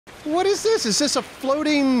What is this? Is this a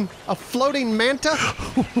floating manta?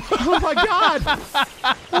 Oh my God!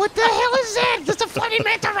 What the hell is that? That's a floating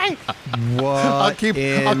manta, right? What? I'll keep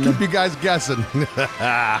you guys guessing.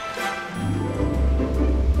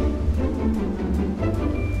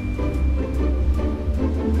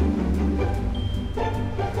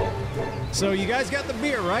 So you guys got the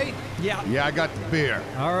beer, right? Yeah. Yeah, I got the beer.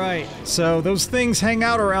 All right. So those things hang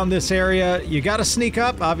out around this area. You got to sneak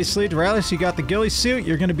up, obviously. Doralis, you got the ghillie suit.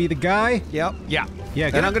 You're going to be the guy. Yep. Yeah. Yeah.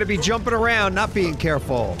 And I'm going to be jumping around, not being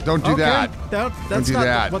careful. Don't do that. That's do not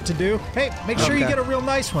that. what to do. Hey, make sure you Okay. get a real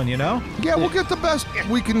nice one, you know? Yeah, we'll get the best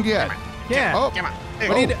we can get. Yeah. Oh. Come on.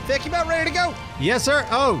 What do you do? Vic, you about ready to go? Yes, sir.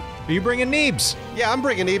 Oh, are you bringing Neebs? Yeah, I'm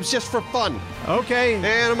bringing Neebs just for fun. Okay. And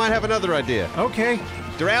I might have another idea. Okay.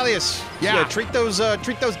 Duralius, Yeah. treat those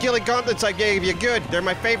ghillie gauntlets I gave you good. They're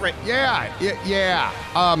my favorite. Yeah.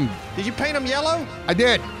 Did you paint them yellow? I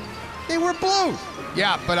did. They were blue.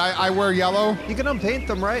 Yeah, but I wear yellow. You can unpaint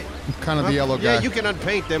them, right? I'm kind of the yellow guy. Yeah, you can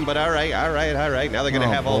unpaint them, but all right. Now they're gonna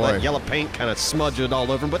Oh, have all that boy. yellow paint kind of smudged all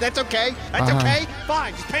over them, but that's okay. That's okay.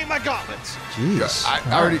 Fine, just paint my gauntlets. Jeez. I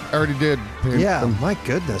already did paint Yeah, them. my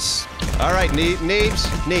goodness. All right, Neebs,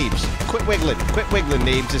 quit wiggling,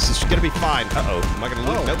 Neebs. This is gonna be fine. Am I gonna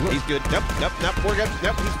lose? Nope, he's good. Nope, we're good.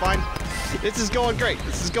 Nope, he's fine. This is going great.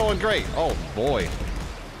 Oh boy.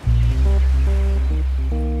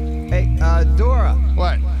 Hey, Dora.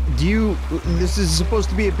 What? This is supposed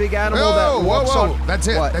to be a big animal that walks whoa. on... That's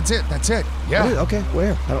it. What? That's it. Yeah. Okay,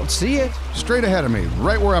 where? I don't see it. Straight ahead of me,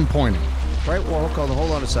 right where I'm pointing. Right, well,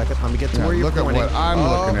 hold on a second. Let me get to Yeah, where you're look at pointing. what I'm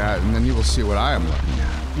looking at, and then you will see what I am looking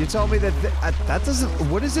at. You told me that that doesn't...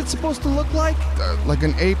 What is it supposed to look like? Like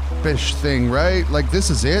an ape-ish thing, right? Like this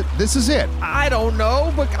is it? This is it. I don't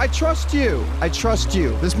know, but I trust you.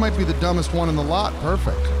 This might be the dumbest one in the lot.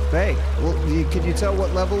 Perfect. Hey, well, can you tell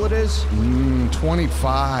what level it is?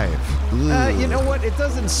 25. You know what? It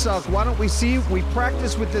doesn't suck. Why don't we see? We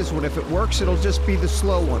practice with this one. If it works, it'll just be the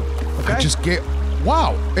slow one. Okay? I just get...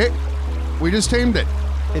 Wow. We just tamed it.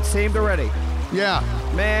 It's tamed already. Yeah.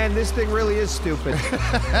 Man, this thing really is stupid. All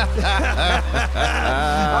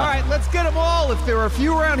right, let's get them all. If there are a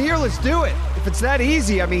few around here, let's do it. If it's that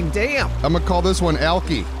easy, I mean, damn. I'm gonna call this one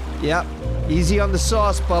Alky. Yep. Easy on the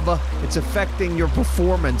sauce, Bubba. It's affecting your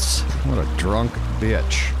performance. What a drunk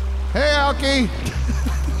bitch. Hey, Alky!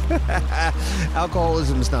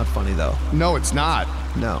 Alcoholism is not funny, though. No, it's not.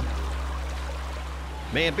 No.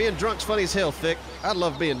 Man, being drunk's funny as hell, Thick. I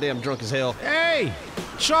love being damn drunk as hell. Hey,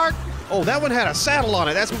 shark. Oh, that one had a saddle on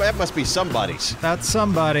it. That must be somebody's. That's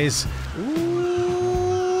somebody's.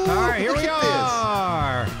 Ooh, All right, here look we at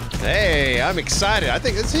are. this. Hey, I'm excited. I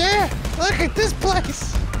think it's, look at this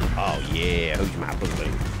place. Oh, yeah, who's my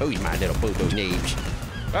boo-boo? Who's my little boo-boo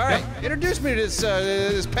Neebs? All right, introduce me to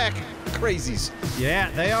this pack of crazies.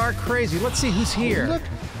 Yeah, they are crazy. Let's see who's here. Look,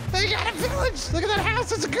 they got a village. Look at that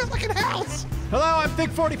house. It's a good-looking house. Hello, I'm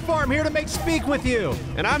Thick44. I'm here to make speak with you.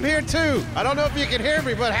 And I'm here, too. I don't know if you can hear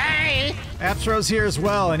me, but hey. Absro's here as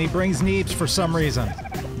well, and he brings Neebs for some reason.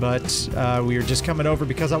 But we were just coming over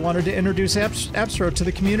because I wanted to introduce Absro to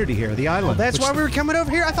the community here, the island. That's why we were coming over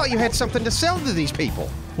here? I thought you had something to sell to these people.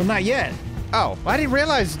 Well, not yet. Oh, I didn't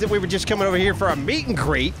realize that we were just coming over here for a meet and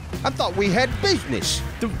greet. I thought we had business.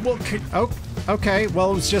 Okay,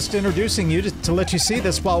 well, I was just introducing you to let you see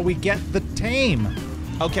this while we get the tame.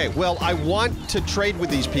 Okay, well, I want to trade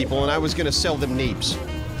with these people, and I was going to sell them Neebs.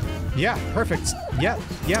 Yeah, perfect. Yeah,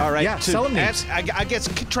 All right, yeah, sell them Neebs. I guess,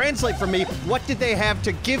 translate for me, what did they have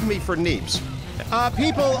to give me for Neebs?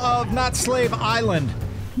 People of Not Slave Island,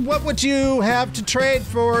 what would you have to trade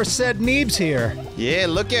for said Neebs here? Yeah,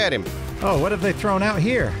 look at him. Oh, what have they thrown out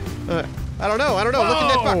here? I don't know. Look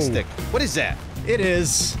at that box stick. What is that? It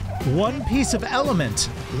is one piece of element.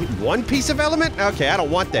 One piece of element? Okay, I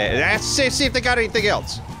don't want that. See if they got anything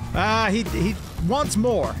else. He wants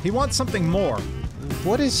more. He wants something more.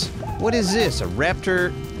 What is this? A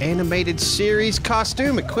Raptor animated series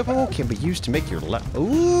costume equipable can be used to make your life.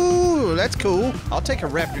 Ooh, that's cool. I'll take a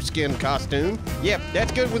Raptor skin costume. Yep,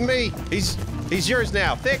 that's good with me. He's yours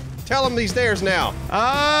now. Thick, tell him he's theirs now.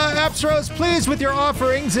 Absro's pleased with your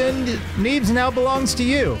offerings, and Neebs now belongs to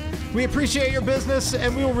you. We appreciate your business,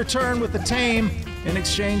 and we will return with the tame in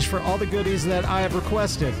exchange for all the goodies that I have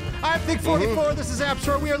requested. I'm Thick44, This is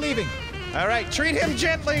Absro, we are leaving. All right, treat him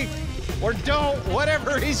gently, or don't,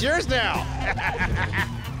 whatever, he's yours now.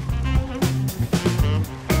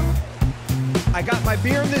 I got my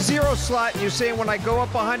beer in the 0 slot, and you're saying when I go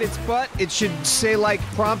up behind it's butt, it should say, like,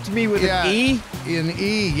 prompt me with an E? An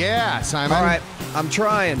E, yeah, Simon. All right, I'm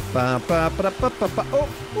trying. Oh, boop,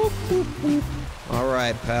 boop, boop. All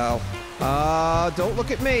right, pal. Don't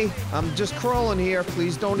look at me. I'm just crawling here.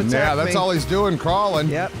 Please don't attack me. Yeah, that's all he's doing, crawling.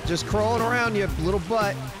 Yep, just crawling around, you little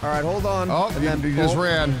butt. All right, hold on. Oh, and then you just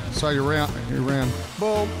ran. Saw you ran. You ran.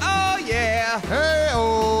 Boom. Oh, yeah.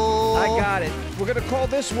 Hey-oh. I got it. We're going to call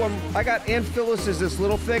this one, I got Aunt Phyllis's, this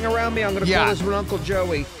little thing around me. I'm going to call this one Uncle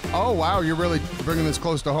Joey. Oh, wow, you're really bringing this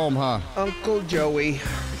close to home, huh? Uncle Joey.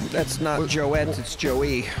 That's not Joette, it's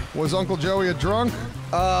Joey. Was Uncle Joey a drunk?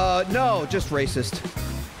 No, just racist.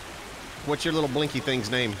 What's your little blinky thing's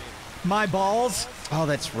name? My balls. Oh,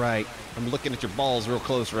 that's right. I'm looking at your balls real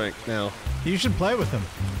close right now. You should play with them.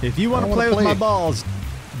 If you want to play with my balls,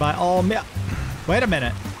 by all means. Wait a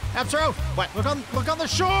minute. Raptor, what? Look on the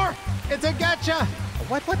shore. It's a gotcha.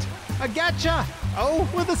 What? A gotcha. Oh,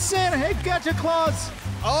 With a Santa head gotcha claws.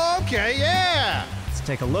 okay, yeah. Let's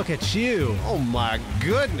take a look at you. Oh my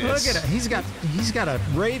goodness. Look at it. He's got a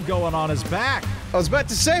raid going on his back. I was about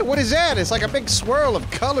to say, what is that? It's like a big swirl of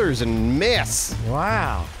colors and mess.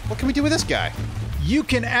 Wow. What can we do with this guy? You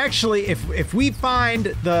can actually, if we find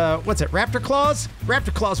the, what's it, Raptor Claws?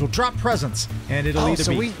 Raptor Claws will drop presents, and it'll either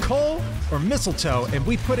so be we- coal or mistletoe, and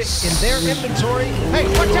we put it in their inventory. Hey,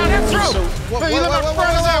 watch out, Raptor! What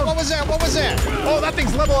was that? Oh, that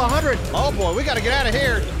thing's level 100. Oh boy, we gotta get out of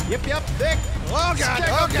here. Yep, Dick. Oh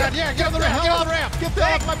God, yeah, get on the ramp. Get the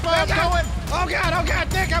off my boat, I'm going. Oh God,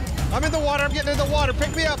 Dick, I'm in the water, I'm getting in the water,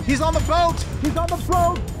 pick me up. He's on the boat.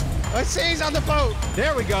 I see he's on the boat.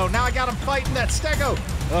 There we go. Now I got him fighting that stego.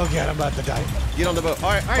 Oh God, I'm about to die. Get on the boat.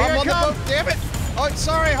 All right, All right, I'm here on it the comes. boat, damn it. Oh,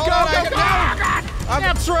 sorry, hold Go, on. go, go.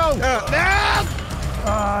 Raptor! No!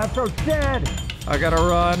 Raptor's dead. I gotta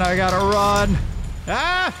run.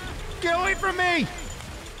 Ah! Get away from me!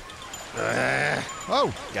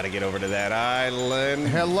 Oh, Gotta get over to that island.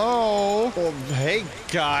 hello. Oh, hey,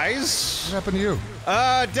 guys. What happened to you?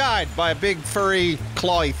 Died by a big furry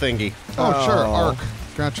clawy thingy. Oh, sure, ARK.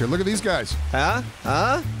 Gotcha. Look at these guys.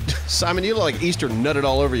 Huh? Simon, you look like Easter nutted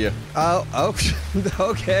all over you. Oh,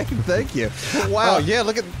 okay, thank you. Wow, yeah,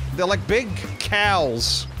 look at, they're like big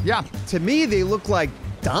cows. Yeah. To me, they look like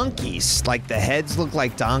donkeys. Like the heads look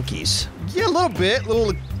like donkeys. Yeah, a little bit.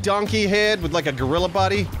 Little donkey head with like a gorilla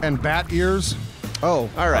body. And bat ears. Oh,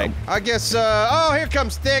 all right. I guess, oh, here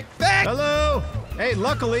comes Thick. Hello! Hey,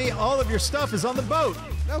 luckily, all of your stuff is on the boat.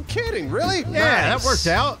 No kidding, really? Yeah, Nice. that worked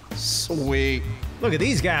out. Sweet. Look at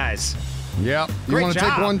these guys. Yeah. You Great want to take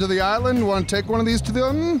job. one to the island? Want to take one of these to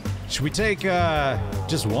the... Should we take,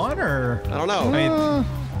 just one, or? I don't know. I mean,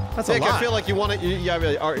 that's a Thick, lot. I feel like you want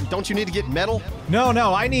to, don't you need to get metal? No,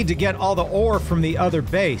 I need to get all the ore from the other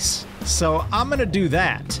base. So I'm gonna do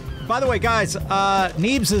that. By the way, guys,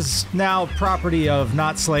 Neebs is now property of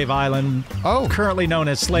Not Slave Island. Oh. Currently known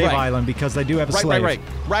as Slave Right. Island because they do have a slave. Right.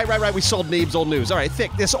 We sold Neebs old news. All right,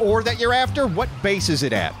 Thick, this ore that you're after, what base is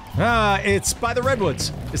it at? It's by the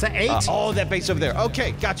Redwoods. Is that 8? Oh, that base over there.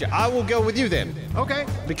 Okay, gotcha. I will go with you then. Okay.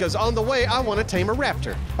 Because on the way, I want to tame a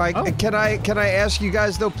raptor. All right, can I ask you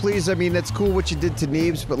guys though, please? I mean, that's cool what you did to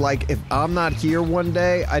Neebs, but like, if I'm not here one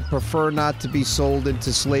day, I'd prefer not to be sold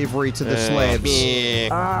into slavery to the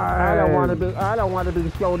slaves. I don't want to be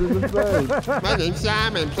sold into slaves. My name's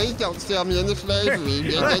Simon. Please don't sell me into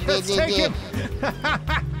slavery. Let's take him.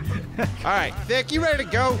 All right, Thick, you ready to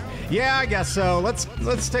go? Yeah, I guess so.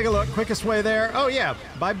 Let's take a look. Quickest way there. Oh yeah,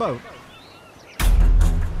 by boat.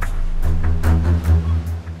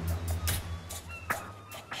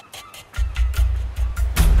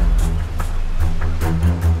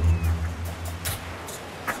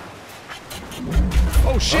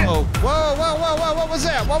 Oh shit! Uh-oh. Whoa, what was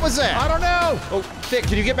that? What was that? I don't know. Oh, Thick,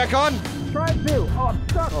 can you get back on? Trying to. Oh, I'm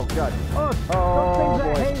stuck. Oh, God.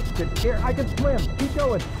 Oh, things I hate. Here, I can swim. Keep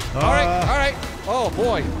going. All right. Oh,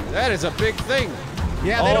 boy, that is a big thing.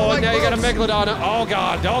 Yeah, they don't like now you got a boats. megalodon. Oh,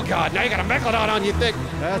 God. Now you got a megalodon on you, Thick.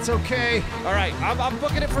 That's okay. All right, I'm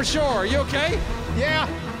booking it for sure. Are you okay? Yeah.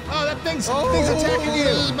 Oh, that thing's attacking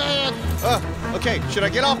you. Man. Okay, should I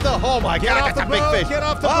get off the... Oh, my Get God, off that's a the big boat, fish. get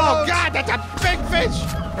off the Oh, boat. God, that's a big fish.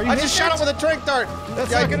 Are you I hitting just shot it? it with a drink dart.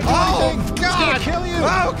 That's not gonna do anything. It's God. gonna kill you.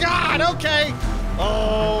 Oh, God, okay.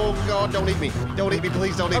 Oh, God, don't eat me. Don't eat me,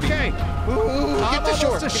 please, don't eat me. Okay. Ooh, get to almost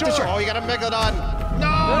shore. to Get to shore. shore. Oh, you got a megalodon. No.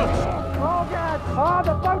 Oh, God. Oh,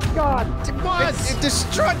 the boat's gone. It was. It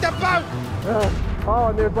destroyed the boat. Oh,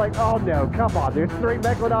 and there's like, oh, no. Come on. There's 3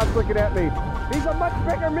 megalodons looking at me. He's a much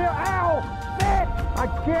bigger meal. Ow. Fish. I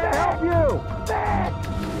can't help you. Fish.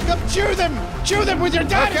 Come chew them. Chew them with your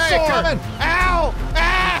dinosaur. Okay, coming. Ow.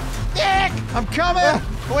 Ah. Dick. I'm coming.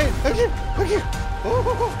 Wait. Okay.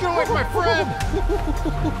 Get away from my friend.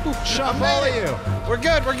 Shove all of you. We're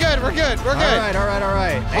good. All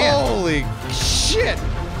right. Man. Holy shit.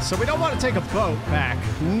 So we don't want to take a boat back.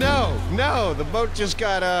 No, the boat just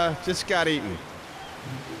got eaten.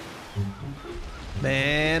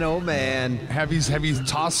 Man, oh man. Have you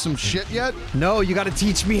tossed some shit yet? No, you gotta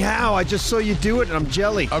teach me how. I just saw you do it and I'm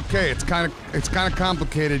jelly. Okay, it's kind of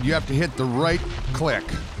complicated. You have to hit the right click.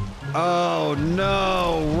 Oh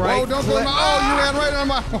no, right Whoa, don't go. click. Oh, you ran right on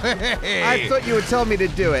my way. I thought you would tell me to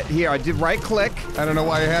do it. Here, I did right click. I don't know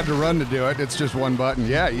why you had to run to do it. It's just one button.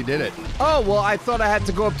 Yeah, you did it. Oh, well, I thought I had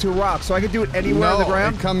to go up to a rock, so I could do it anywhere on the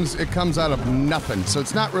ground? it comes out of nothing. So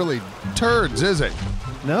it's not really turds, is it?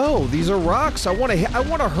 No, these are rocks. I want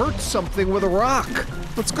to hurt something with a rock.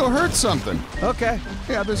 Let's go hurt something. Okay.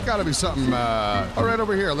 Yeah, there's got to be something. All right,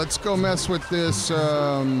 over here. Let's go mess with this.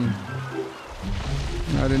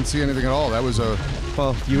 I didn't see anything at all. That was a.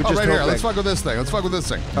 Well, you were just right here. hoping. Let's fuck with this thing.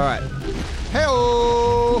 All right.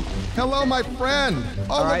 Hello, hello, my friend.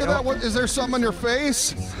 Oh, All look right, at that. What is there? Something on your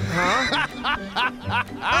face? Huh?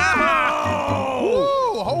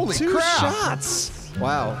 Oh! Whoa, holy Two crap! shots.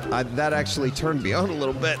 Wow, that actually turned me on a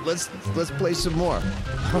little bit. Let's play some more.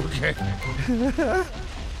 Okay.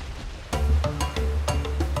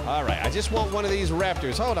 All right, I just want one of these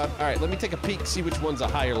Raptors. Hold on. All right, let me take a peek, see which one's a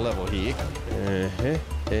higher level here.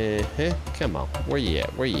 Come on, where you at?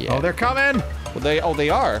 Oh, they're coming. Well, they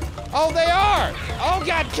are. Oh, they are. Oh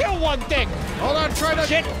God, kill one thing. Hold on, try to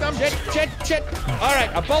Shit. All right,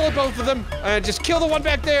 I bullet both of them. Just kill the one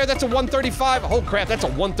back there. That's a 135. Oh crap, that's a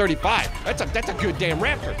 135. That's a good damn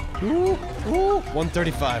Raptor. Ooh,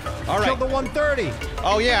 135. All right. Kill the 130.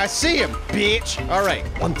 Oh yeah, I see him, bitch. All right,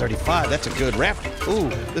 135. That's a good Raptor. Ooh,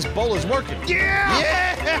 this bowl is working. Yeah.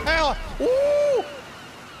 Yeah. Ooh.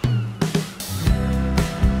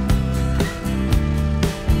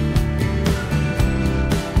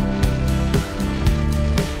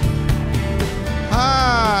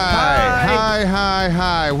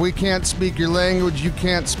 Hi. We can't speak your language. You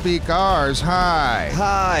can't speak ours. Hi.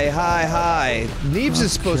 Hi. Neebs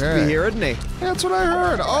is supposed to be here, isn't he? That's what I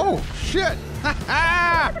heard. Oh, shit.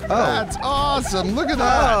 That's awesome. Look at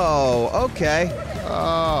that. Oh, okay.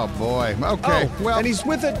 Oh, boy. Okay. Oh, well, and he's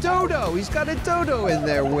with a dodo. He's got a dodo in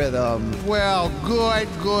there with him. Well, good.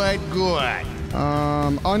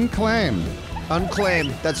 Unclaimed.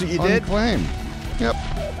 Unclaimed. That's what you did? Unclaimed. Yep.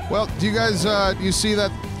 Well, do you guys, you see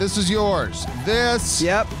that? This is yours. This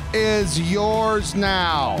is yours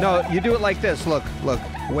now. No, you do it like this. Look.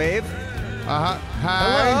 Wave. Hi.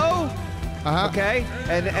 Hello. Okay.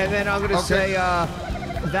 And then I'm going to say,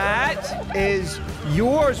 that is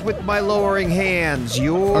yours with my lowering hands.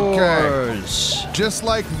 Yours. Okay. Just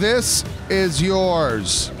like this is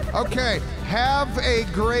yours. Okay. Have a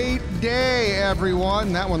great day,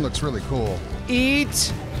 everyone. That one looks really cool.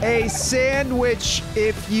 Eat a sandwich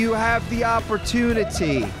if you have the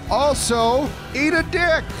opportunity. Also, eat a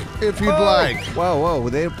dick if you'd like. Whoa,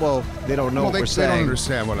 they don't know what we're saying. They don't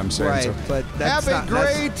understand what I'm saying. Right, so but that's have a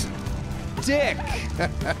great dick.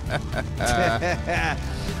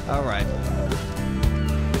 All right.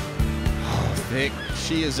 Oh, Vic,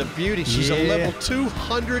 she is a beauty. She's a level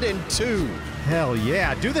 202. Hell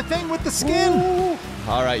yeah. Do the thing with the skin. Ooh.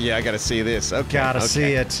 All right, yeah, I gotta see this. Okay. Gotta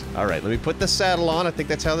see it. All right, let me put the saddle on. I think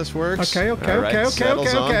that's how this works. Okay. All right,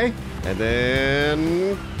 saddle's on. And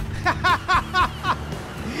then...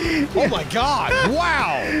 Oh my God,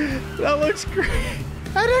 wow. That looks great.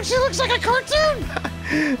 That actually looks like a cartoon.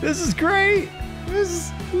 This is great.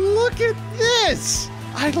 Look at this.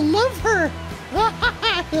 I love her.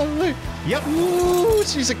 Yep. Ooh,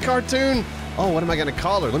 she's a cartoon. Oh, what am I gonna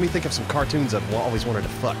call her? Let me think of some cartoons I've always wanted to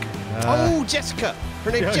fuck. Oh, Jessica.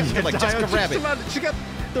 Her name's Jessica, like Jessica Rabbit. She got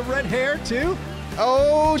the red hair too.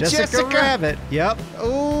 Oh, Jessica Rabbit. Yep.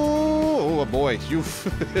 Oh boy, you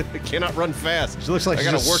cannot run fast. She looks like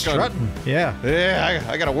she's just strutting. Yeah. Yeah,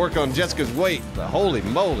 I gotta work on Jessica's weight. Holy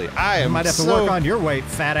moly, I might have to work on your weight,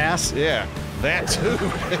 fat ass. Yeah, that too.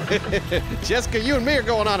 Jessica, you and me are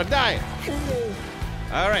going on a diet.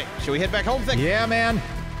 All right, shall we head back home? Yeah, man.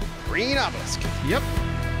 Green obelisk. Yep.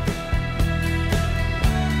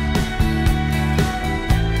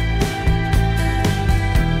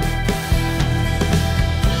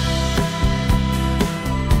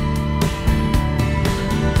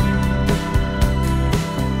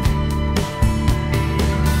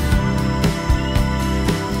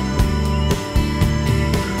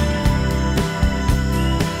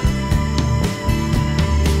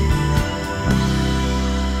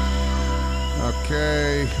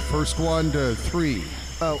 Okay, first one to 3.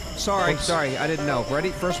 Oh, sorry, I didn't know. Ready?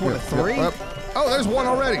 First one to 3? Oh, there's one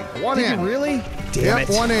already. One Did in. you really? Damn it.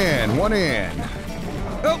 One in.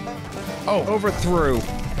 Oh, overthrew.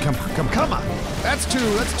 Come on. That's two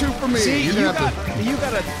for me. See, You're you gonna have to.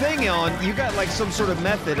 got a thing on. You got like some sort of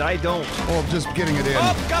method. I don't. Oh, just getting it in.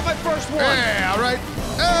 Oh, got my first one. Hey, all right.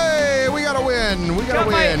 Hey, we gotta win. We gotta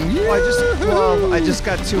win. I just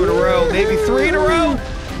got 2 in a row. Maybe 3 in a row.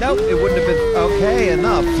 Nope, it wouldn't have been. Okay,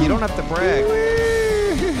 enough. You don't have to brag.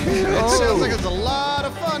 It sounds like it's a lot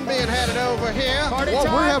of fun being headed over here. Well,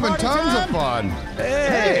 we're having tons of fun.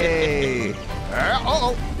 Hey.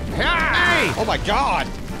 Hey! Oh my God!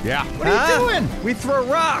 Yeah. What are you doing? We throw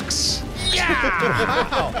rocks.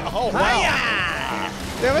 Oh wow!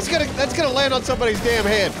 Yeah, that's gonna land on somebody's damn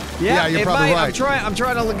head. Yeah, you're it probably might. right. I'm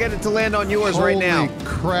trying to get it to land on yours right now. Holy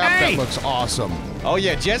crap, Hey! that looks awesome. Oh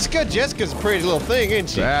yeah, Jessica's a pretty little thing, isn't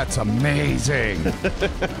she? That's amazing.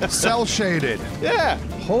 Cell shaded. Yeah.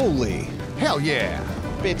 Holy. Hell yeah.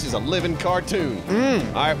 Bitch is a living cartoon.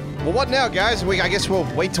 All right. Well, what now, guys? I guess we'll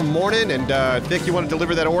wait till morning. And Vic, you want to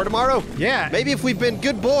deliver that order tomorrow? Yeah. Maybe if we've been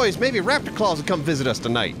good boys, maybe Raptor Claws will come visit us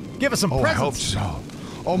tonight. Give us some Oh, I hope presents. so.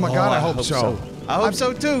 Oh my God, I hope so. I hope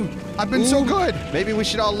so too. I've been so good. Maybe we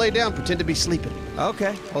should all lay down, pretend to be sleeping.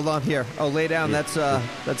 Okay, hold on here. Oh, lay down. That's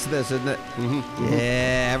this, isn't it?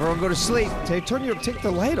 Yeah, everyone go to sleep. Take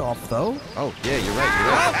the light off, though. Oh yeah, you're right.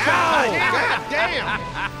 You're right. God damn!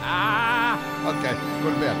 Okay, go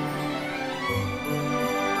to bed.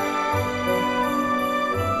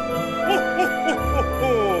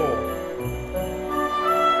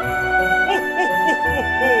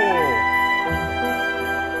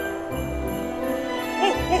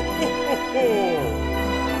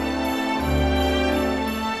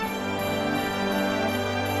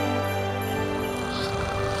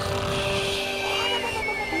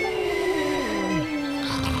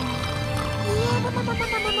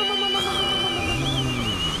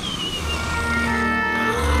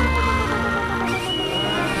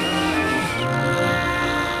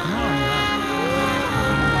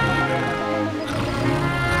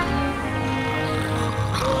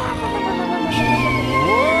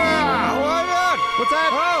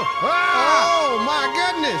 Oh my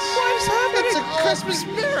goodness! What is happening? It's a Christmas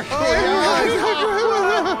miracle.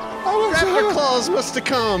 Raptor Claws must have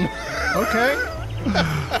come. Okay.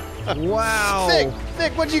 Wow.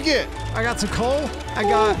 Thick, what'd you get? I got some coal. I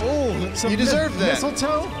got some you deserve that.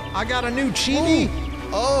 mistletoe. I got a new chibi.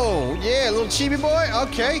 Oh, yeah, little chibi boy.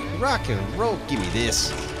 Okay, rock and roll. Give me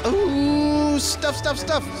this. Ooh, stuffing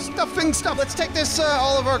stuff. Let's take this,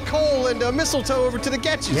 all of our coal and mistletoe over to the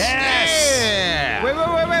Getches. Yes. Yeah.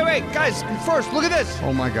 Wait, guys! First, look at this.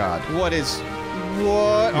 Oh my God. What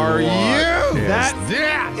are you?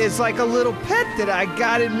 That is like a little pet that I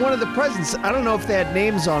got in one of the presents. I don't know if they had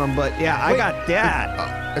names on them, but yeah, I got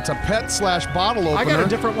that. It's a pet/bottle opener. I got a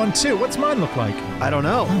different one too. What's mine look like? I don't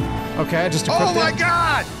know. Okay, I just equipped Oh my it.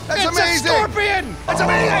 God! That's It's amazing! a scorpion! That's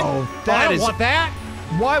amazing! I don't want that.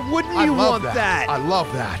 Why wouldn't I you love want that? I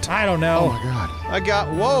love that. I don't know. Oh my God. I got,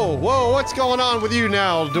 whoa, what's going on with you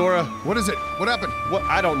now, Dora? What is it? What happened? What?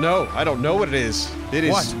 I don't know what it is. It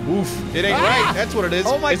is, What? oof, it ain't right. That's what it is.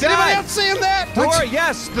 Oh my Is anybody God. else seeing that? Dora,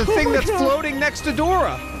 yes, the thing that's floating next to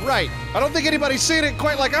Dora. Right. I don't think anybody's seeing it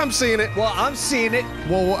quite like I'm seeing it. Well, I'm seeing it.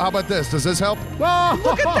 Well, how about this? Does this help? Whoa!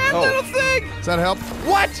 Look at that Oh. little thing. Does that help?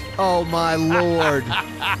 What? Oh my Lord.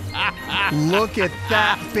 Look at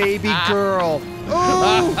that baby girl.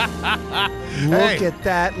 Look Hey. at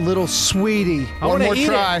that little sweetie. I One wanna more eat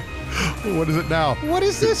try. What is it now? What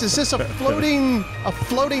is this? Is this a floating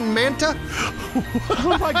manta?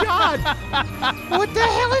 Oh my God! What the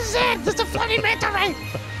hell is that? This is a floating manta, right?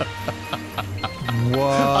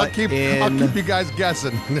 I'll keep you guys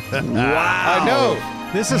guessing. Wow. I know.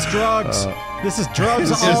 This is drugs. This is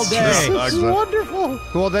drugs all day. drugs. Wonderful.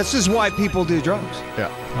 Well, this is why people do drugs. Yeah.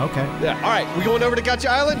 Okay. Yeah. All right, we going over to Gotcha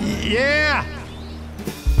Island? Yeah.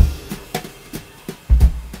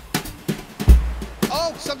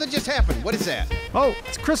 Oh, something just happened. What is that? Oh,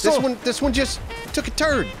 it's crystal. This one just took a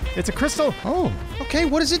turn. It's a crystal. Oh. Okay,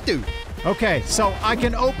 what does it do? Okay, so I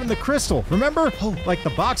can open the crystal. Remember? Like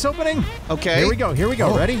the box opening? Okay. Here we go. Here we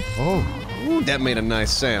go. Ready? Oh. Ooh, that made a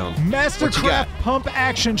nice sound. Mastercraft pump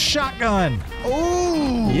action shotgun.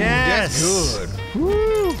 Ooh, Yes. that's good.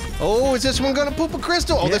 Woo. Oh, is this one gonna poop a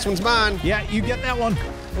crystal? Oh, Yeah. this one's mine. Yeah, you get that one.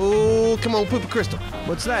 Oh, come on, poop a crystal.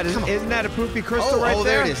 What's that? Isn't that a poopy crystal right oh,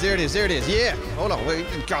 there? there it is. Yeah. Hold on. Wait.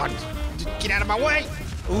 God, just get out of my way.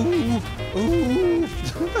 Ooh.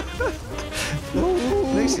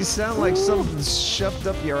 Makes you sound like something shoved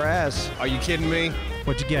up your ass. Are you kidding me?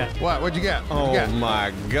 What'd you get? What? What'd you get? What'd Oh you get?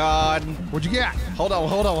 my God. What'd you get? Hold on.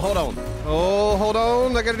 Oh, hold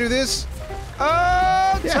on. I gotta do this.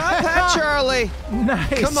 Oh, top hat, Charlie.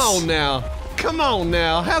 Nice. Come on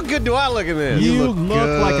now. How good do I look in this? You look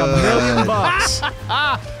like $1,000,000.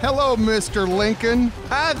 Hello, Mr. Lincoln.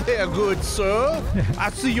 Hi there, good sir. I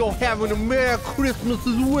see you're having a Merry Christmas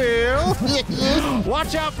as well.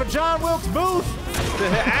 Watch out for John Wilkes Booth.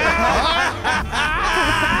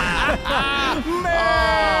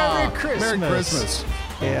 Merry Christmas. Merry Christmas.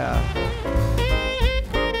 Yeah.